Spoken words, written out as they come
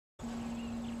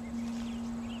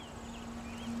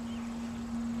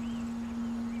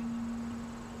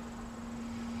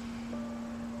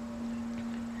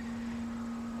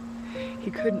He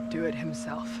couldn't do it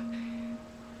himself.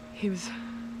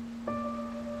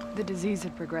 The disease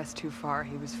had progressed too far.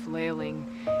 He was flailing.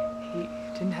 He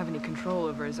didn't have any control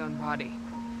over his own body.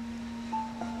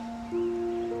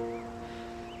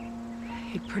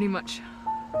 He'd pretty much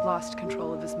lost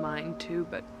control of his mind, too,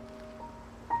 but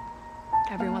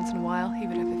every once in a while, he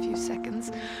would have a few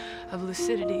seconds of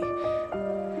lucidity.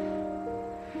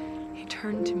 He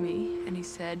turned to me and he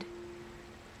said,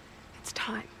 "It's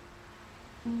time."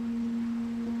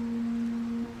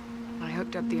 I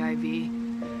hooked up the IV.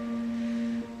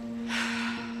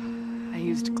 I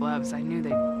used gloves. I knew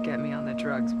they'd get me on the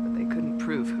drugs, but they couldn't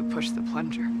prove who pushed the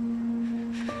plunger.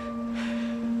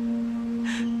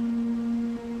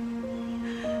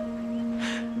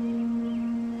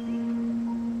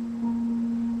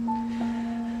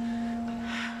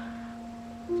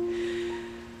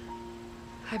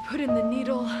 I put in the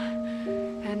needle,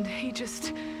 and he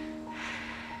just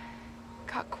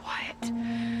got quiet.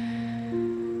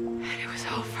 And it was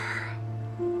over.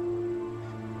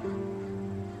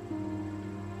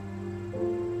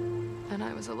 And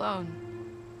I was alone.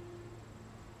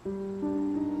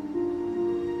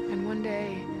 And one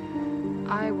day,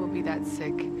 I will be that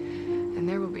sick, and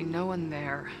there will be no one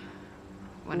there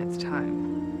when it's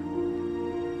time.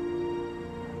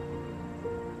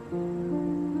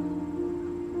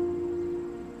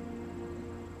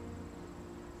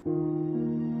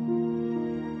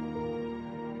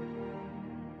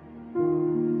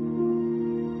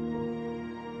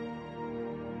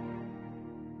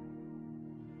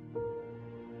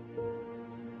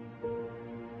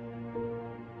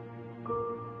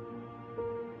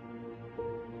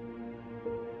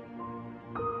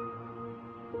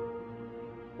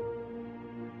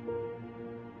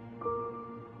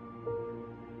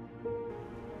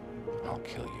 I'll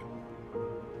kill you.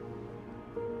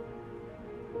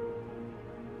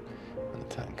 When the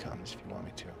time comes, if you want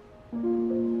me to.